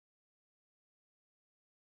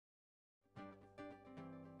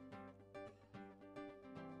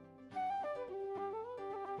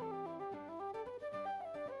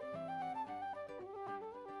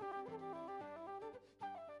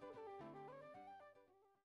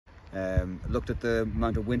Looked at the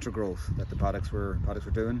amount of winter growth that the paddocks were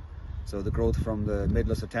doing. So the growth from the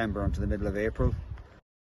middle of September until the middle of April.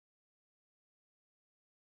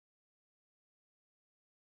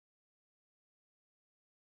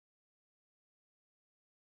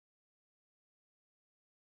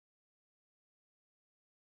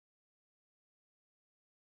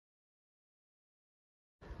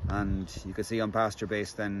 And you can see on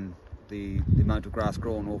Pasturebase then the amount of grass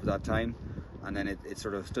grown over that time, and then it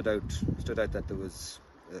sort of stood out that there was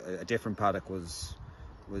a different paddock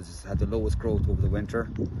had the lowest growth over the winter,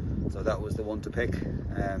 so that was the one to pick.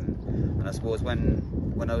 And I suppose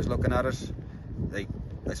when I was looking at it, like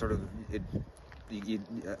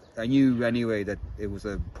I knew anyway that it was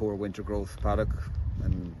a poor winter growth paddock,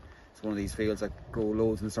 and it's one of these fields that grow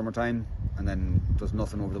loads in the summertime and then does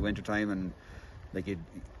nothing over the winter time. And like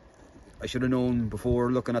I should have known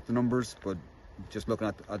before looking at the numbers, but just looking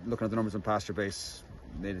at the numbers on Pasturebase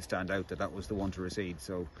made it stand out that was the one to reseed.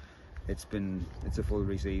 So it's a full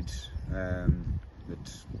reseed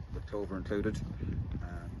with clover included,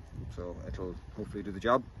 so it'll hopefully do the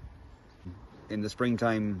job. In the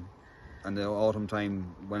springtime and the autumn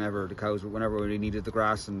time, whenever we needed the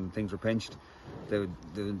grass and things were pinched, the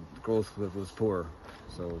growth was poor.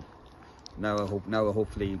 So now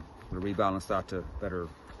hopefully we'll rebalance that to better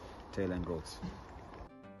tail end growths.